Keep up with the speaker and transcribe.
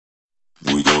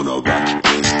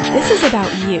This is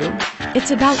about you.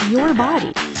 It's about your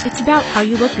body. It's about how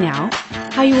you look now,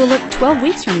 how you will look 12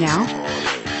 weeks from now,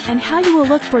 and how you will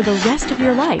look for the rest of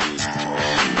your life.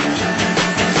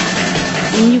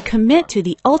 When you commit to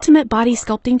the ultimate body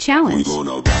sculpting challenge,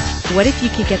 what if you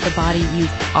could get the body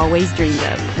you've always dreamed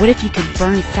of? What if you could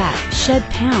burn fat, shed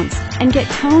pounds, and get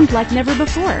toned like never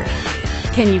before?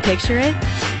 Can you picture it?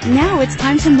 Now it's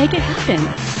time to make it happen.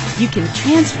 You can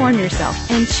transform yourself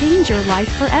and change your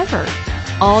life forever.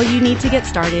 All you need to get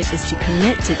started is to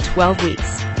commit to 12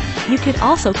 weeks. You could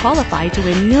also qualify to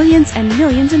win millions and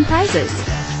millions in prizes.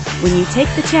 When you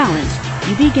take the challenge,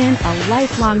 you begin a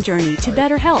lifelong journey to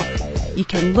better health. You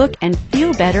can look and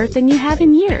feel better than you have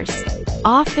in years.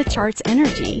 Off-the-charts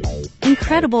energy,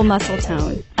 incredible muscle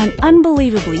tone, an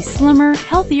unbelievably slimmer,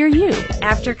 healthier you.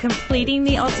 After completing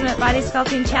the Ultimate Body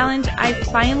Sculpting Challenge, I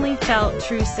finally felt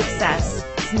true success.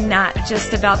 It's not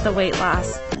just about the weight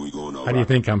loss. How do you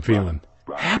think I'm feeling?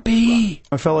 Happy!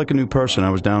 I felt like a new person. I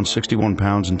was down 61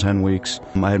 pounds in 10 weeks.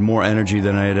 I had more energy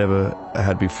than I had ever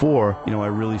had before. You know, I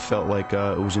really felt like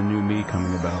it was a new me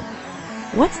coming about.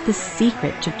 What's the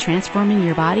secret to transforming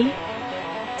your body?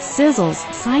 Sisel's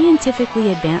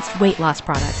scientifically advanced weight loss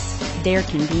products. They're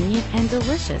convenient and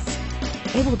delicious,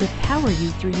 able to power you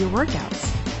through your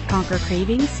workouts, conquer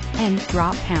cravings, and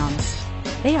drop pounds.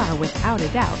 They are, without a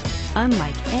doubt,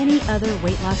 unlike any other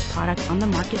weight loss product on the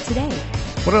market today.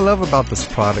 What I love about this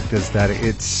product is that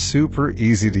it's super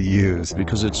easy to use.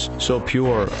 Because it's so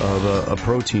pure of a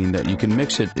protein that you can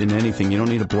mix it in anything. You don't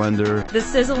need a blender. The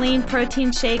Sizzling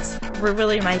protein shakes were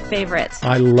really my favorites.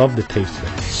 I love the taste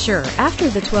of it. Sure, after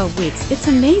the 12 weeks, it's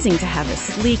amazing to have a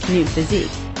sleek new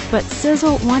physique. But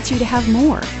Sisel wants you to have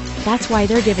more. That's why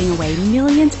they're giving away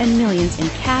millions and millions in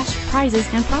cash,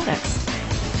 prizes, and products.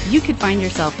 You could find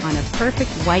yourself on a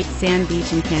perfect white sand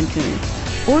beach in Cancun.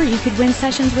 Or you could win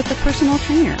sessions with a personal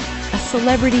trainer, a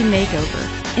celebrity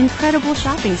makeover, incredible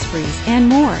shopping sprees, and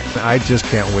more. I just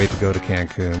can't wait to go to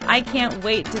Cancun. I can't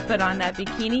wait to put on that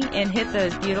bikini and hit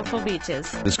those beautiful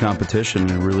beaches. This competition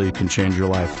really can change your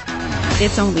life.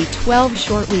 It's only 12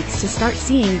 short weeks to start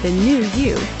seeing the new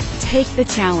you. Take the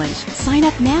challenge. Sign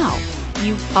up now.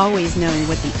 You've always known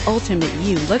what the ultimate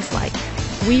you looks like.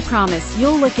 We promise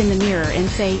you'll look in the mirror and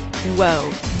say, "Whoa,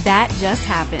 that just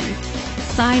happened."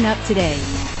 Sign up today.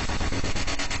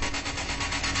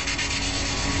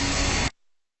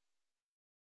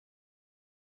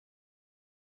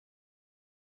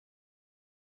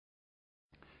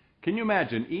 Can you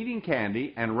imagine eating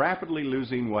candy and rapidly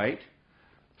losing weight?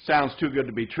 Sounds too good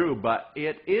to be true, but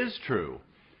it is true.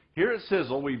 Here at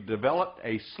Sisel, we've developed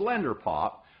a Slender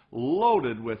Pop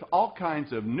loaded with all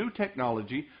kinds of new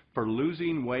technology for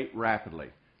losing weight rapidly.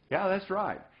 Yeah, that's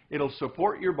right. It'll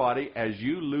support your body as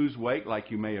you lose weight like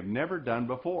you may have never done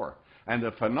before. And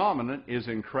the phenomenon is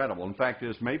incredible. In fact,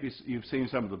 maybe you've seen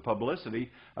some of the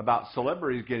publicity about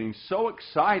celebrities getting so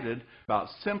excited about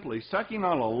simply sucking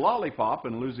on a lollipop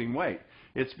and losing weight.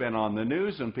 It's been on the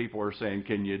news and people are saying,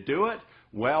 "Can you do it?"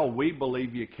 Well, we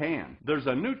believe you can. There's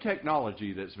a new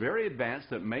technology that's very advanced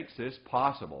that makes this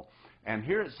possible. And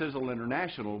here at Sisel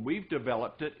International, we've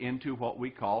developed it into what we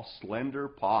call Slender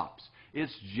Pops.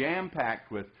 It's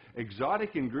jam-packed with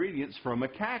exotic ingredients from a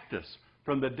cactus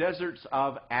from the deserts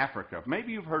of Africa.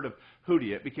 Maybe you've heard of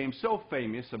hoodia. It became so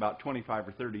famous about 25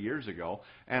 or 30 years ago,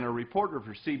 and a reporter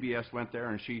for CBS went there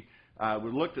and she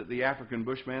looked at the African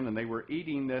Bushmen, and they were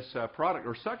eating this product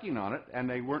or sucking on it, and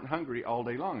they weren't hungry all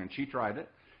day long. And she tried it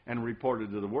and reported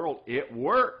to the world, "It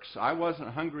works. I wasn't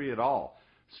hungry at all."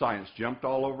 Science jumped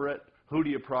all over it.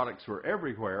 Hoodia products were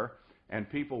everywhere, and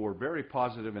people were very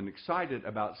positive and excited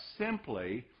about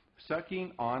simply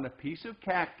sucking on a piece of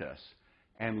cactus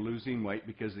and losing weight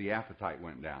because the appetite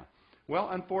went down. Well,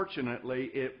 unfortunately,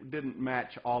 it didn't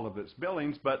match all of its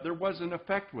billings, but there was an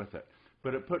effect with it.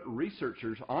 But it put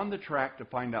researchers on the track to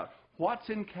find out what's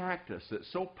in cactus that's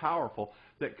so powerful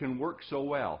that can work so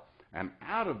well. And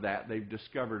out of that, they've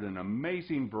discovered an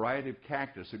amazing variety of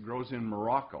cactus that grows in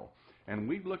Morocco. And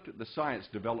we've looked at the science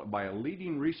developed by a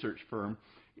leading research firm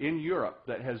in Europe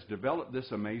that has developed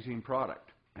this amazing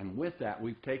product. And with that,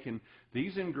 we've taken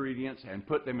these ingredients and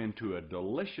put them into a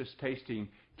delicious tasting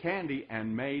candy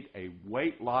and made a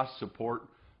weight loss support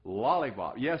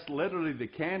lollipop. Yes, literally the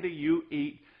candy you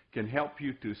eat can help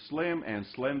you to slim and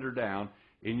slender down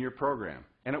in your program.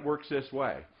 And it works this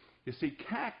way. You see,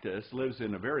 cactus lives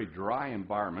in a very dry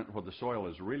environment where the soil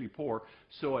is really poor,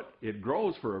 so it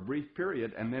grows for a brief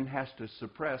period and then has to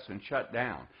suppress and shut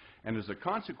down. And as a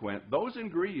consequence, those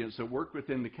ingredients that work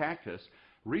within the cactus,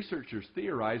 researchers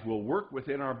theorize will work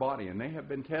within our body, and they have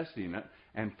been testing it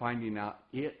and finding out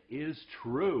it is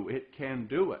true. It can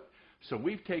do it. So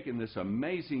we've taken this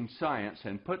amazing science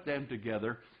and put them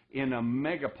together in a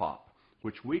mega pop,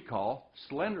 which we call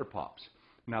Slender Pops.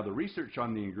 Now the research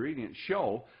on the ingredients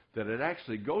show that it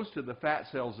actually goes to the fat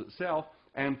cells itself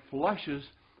and flushes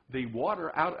the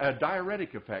water out, a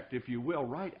diuretic effect, if you will,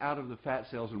 right out of the fat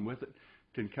cells, and with it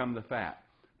can come the fat.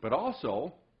 But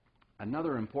also,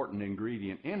 another important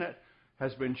ingredient in it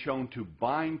has been shown to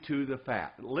bind to the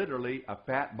fat, literally a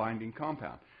fat binding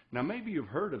compound. Now maybe you've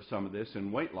heard of some of this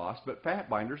in weight loss, but fat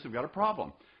binders have got a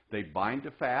problem. They bind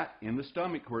to fat in the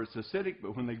stomach where it's acidic,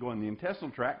 but when they go in the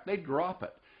intestinal tract, they drop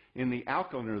it. In the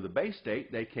alkaline or the base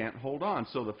state, they can't hold on,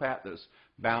 so the fat that's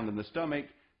bound in the stomach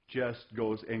just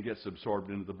goes and gets absorbed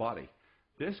into the body.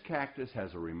 This cactus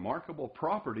has a remarkable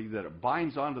property that it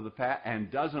binds onto the fat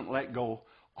and doesn't let go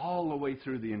all the way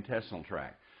through the intestinal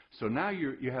tract. So now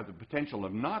you have the potential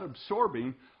of not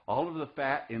absorbing all of the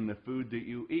fat in the food that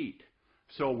you eat.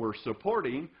 So we're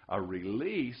supporting a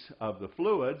release of the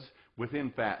fluids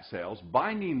within fat cells,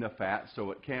 binding the fat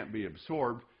so it can't be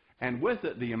absorbed, and with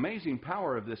it, the amazing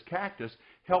power of this cactus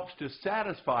helps to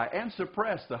satisfy and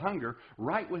suppress the hunger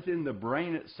right within the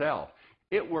brain itself.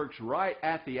 It works right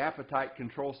at the appetite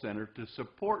control center to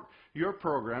support your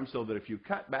program so that if you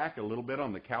cut back a little bit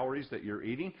on the calories that you're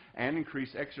eating and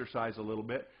increase exercise a little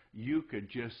bit, you could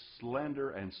just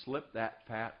slender and slip that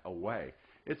fat away.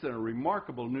 It's a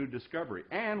remarkable new discovery.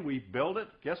 And we build it,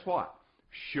 guess what?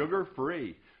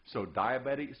 Sugar-free. So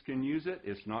diabetics can use it.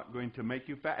 It's not going to make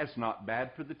you fat. It's not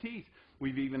bad for the teeth.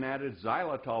 We've even added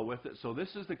xylitol with it. So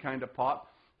this is the kind of pop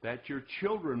that your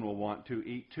children will want to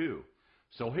eat too.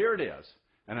 So here it is,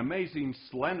 an amazing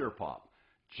Slender Pop,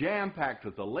 jam-packed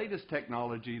with the latest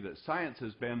technology that science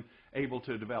has been able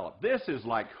to develop. This is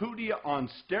like Hoodia on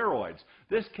steroids.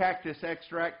 This cactus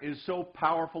extract is so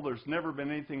powerful, there's never been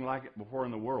anything like it before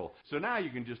in the world. So now you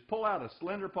can just pull out a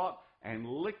Slender Pop and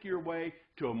lick your way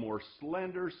to a more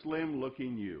slender,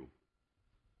 slim-looking you.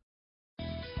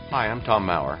 Hi, I'm Tom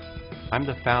Mower. I'm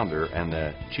the founder and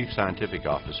the Chief Scientific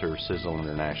Officer of Sisel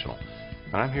International,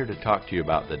 and I'm here to talk to you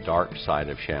about the dark side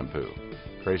of shampoo.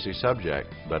 Crazy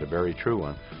subject, but a very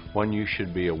true one you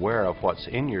should be aware of what's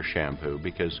in your shampoo,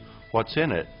 because what's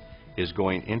in it is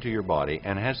going into your body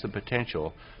and has the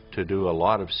potential to do a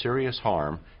lot of serious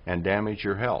harm and damage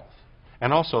your health,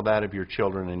 and also that of your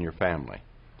children and your family.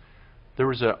 There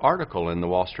was an article in the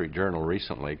Wall Street Journal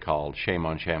recently called Shame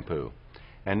on Shampoo.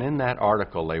 And in that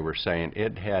article they were saying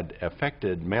it had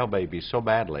affected male babies so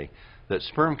badly that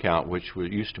sperm count, which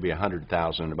used to be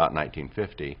 100,000 in about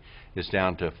 1950, is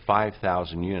down to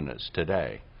 5,000 units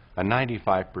today, a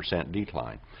 95%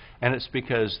 decline. And it's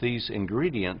because these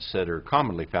ingredients that are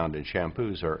commonly found in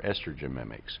shampoos are estrogen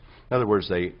mimics. In other words,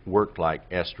 they work like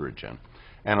estrogen.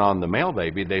 And on the male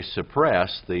baby, they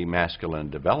suppress the masculine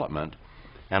development,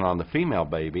 and on the female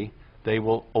baby, they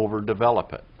will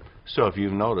overdevelop it. So if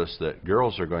you've noticed that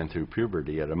girls are going through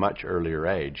puberty at a much earlier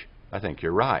age, I think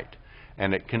you're right.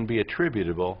 And it can be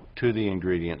attributable to the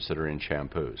ingredients that are in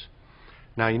shampoos.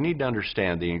 Now you need to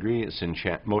understand the ingredients in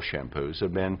most shampoos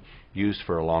have been used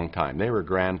for a long time. They were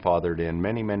grandfathered in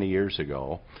many, many years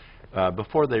ago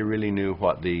before they really knew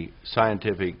what the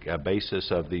scientific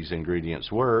basis of these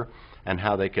ingredients were and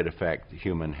how they could affect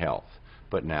human health.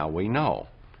 But now we know.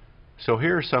 So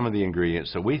here are some of the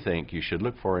ingredients that we think you should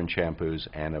look for in shampoos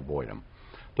and avoid them.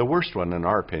 The worst one, in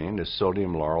our opinion, is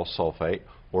sodium lauryl sulfate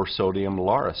or sodium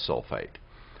lauryl sulfate.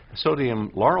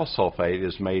 Sodium lauryl sulfate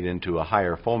is made into a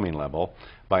higher foaming level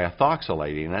by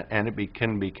ethoxylating it, and it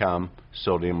can become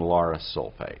sodium lauryl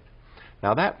sulfate.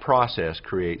 Now that process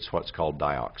creates what's called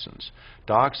dioxins.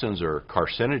 Dioxins are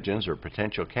carcinogens or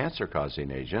potential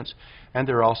cancer-causing agents, and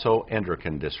they're also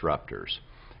endocrine disruptors.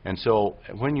 And so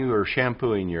when you are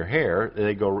shampooing your hair,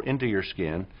 they go into your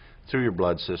skin, through your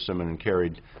blood system, and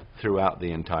carried throughout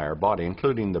the entire body,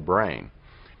 including the brain.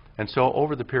 And so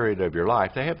over the period of your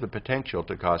life, they have the potential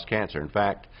to cause cancer. In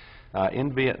fact,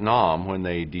 in Vietnam, when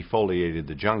they defoliated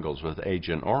the jungles with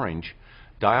Agent Orange,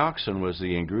 dioxin was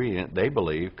the ingredient they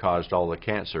believe caused all the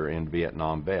cancer in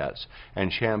Vietnam vets.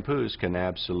 And shampoos can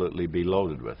absolutely be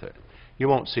loaded with it. You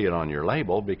won't see it on your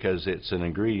label because it's an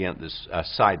ingredient that's a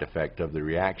side effect of the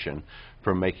reaction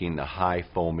from making the high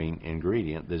foaming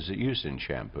ingredient that's used in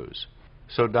shampoos.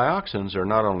 So dioxins are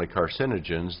not only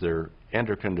carcinogens, they're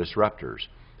endocrine disruptors.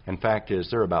 In fact is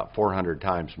they're about 400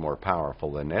 times more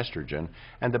powerful than estrogen,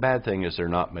 and the bad thing is they're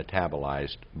not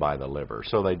metabolized by the liver,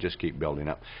 so they just keep building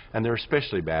up. And they're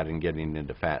especially bad in getting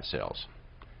into fat cells.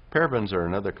 Parabens are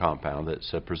another compound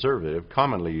that's a preservative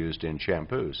commonly used in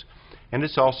shampoos. And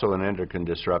it's also an endocrine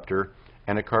disruptor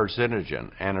and a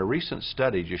carcinogen. And a recent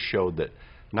study just showed that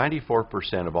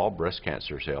 94% of all breast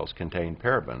cancer cells contain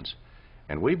parabens.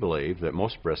 And we believe that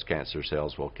most breast cancer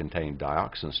cells will contain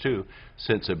dioxins too,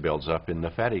 since it builds up in the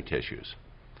fatty tissues.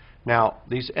 Now,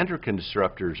 these endocrine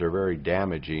disruptors are very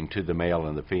damaging to the male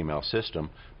and the female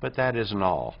system, but that isn't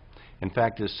all. In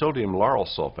fact, the sodium lauryl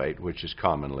sulfate, which is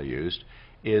commonly used,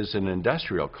 is an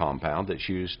industrial compound that's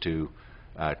used to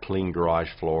clean garage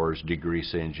floors,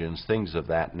 degrease engines, things of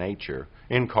that nature,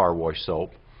 in car wash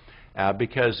soap,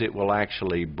 because it will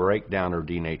actually break down or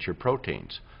denature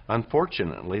proteins.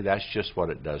 Unfortunately, that's just what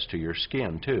it does to your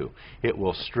skin too. It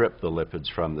will strip the lipids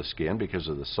from the skin because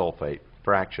of the sulfate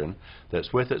fraction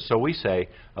that's with it. So we say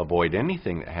avoid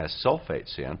anything that has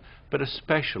sulfates in, but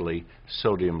especially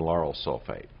sodium lauryl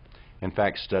sulfate. In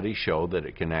fact, studies show that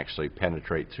it can actually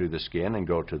penetrate through the skin and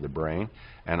go to the brain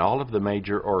and all of the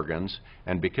major organs,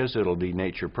 and because it'll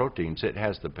denature proteins, it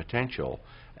has the potential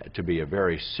to be a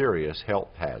very serious health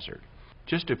hazard.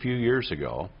 Just a few years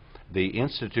ago, the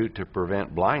Institute to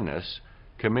Prevent Blindness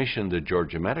commissioned the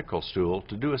Georgia Medical School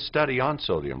to do a study on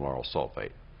sodium lauryl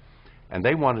sulfate. And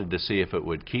they wanted to see if it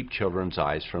would keep children's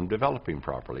eyes from developing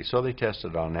properly. So they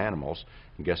tested on animals,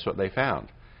 and guess what they found?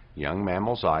 Young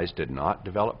mammals' eyes did not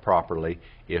develop properly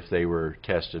if they were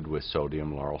tested with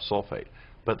sodium lauryl sulfate.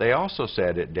 But they also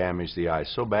said it damaged the eyes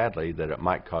so badly that it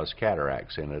might cause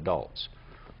cataracts in adults.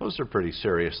 Those are pretty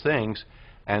serious things,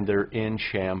 and they're in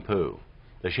shampoo.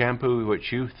 The shampoo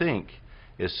which you think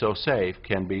is so safe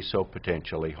can be so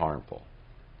potentially harmful.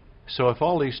 So if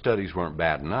all these studies weren't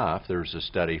bad enough, there's a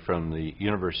study from the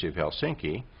University of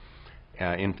Helsinki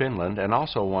in Finland, and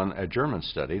also a German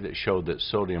study that showed that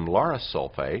sodium lauryl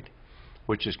sulfate,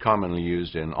 which is commonly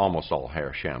used in almost all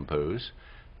hair shampoos,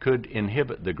 could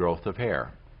inhibit the growth of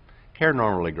hair. Hair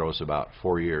normally grows about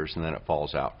 4 years and then it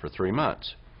falls out for 3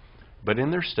 months. But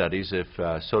in their studies, if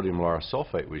sodium lauryl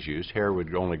sulfate was used, hair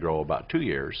would only grow about 2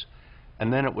 years,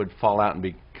 and then it would fall out and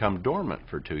become dormant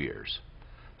for 2 years.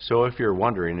 So if you're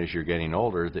wondering as you're getting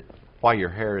older why your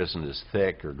hair isn't as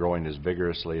thick or growing as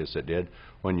vigorously as it did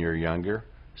when you're younger,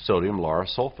 sodium lauryl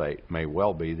sulfate may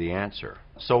well be the answer.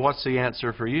 So what's the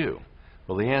answer for you?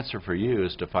 Well, the answer for you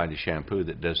is to find a shampoo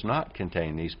that does not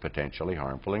contain these potentially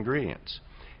harmful ingredients.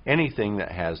 Anything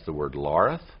that has the word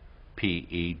laureth,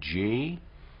 P-E-G,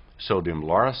 sodium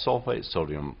lauryl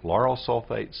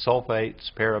sulfate,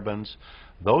 sulfates, parabens,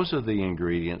 those are the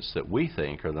ingredients that we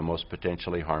think are the most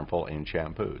potentially harmful in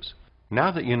shampoos.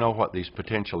 Now that you know what these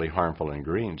potentially harmful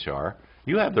ingredients are,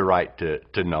 you have the right to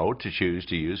choose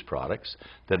to use products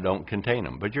that don't contain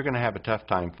them. But you're going to have a tough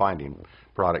time finding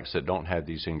products that don't have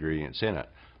these ingredients in it.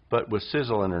 But with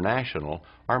Sisel International,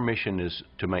 our mission is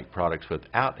to make products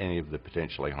without any of the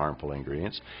potentially harmful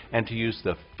ingredients and to use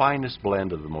the finest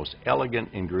blend of the most elegant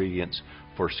ingredients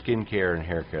for skincare and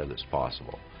hair care that's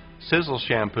possible. Sisel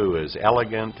shampoo is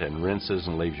elegant and rinses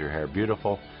and leaves your hair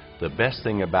beautiful. The best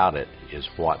thing about it is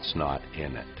what's not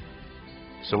in it.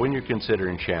 So when you're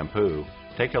considering shampoo,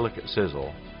 take a look at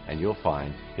Sisel and you'll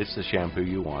find it's the shampoo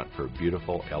you want for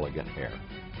beautiful, elegant hair.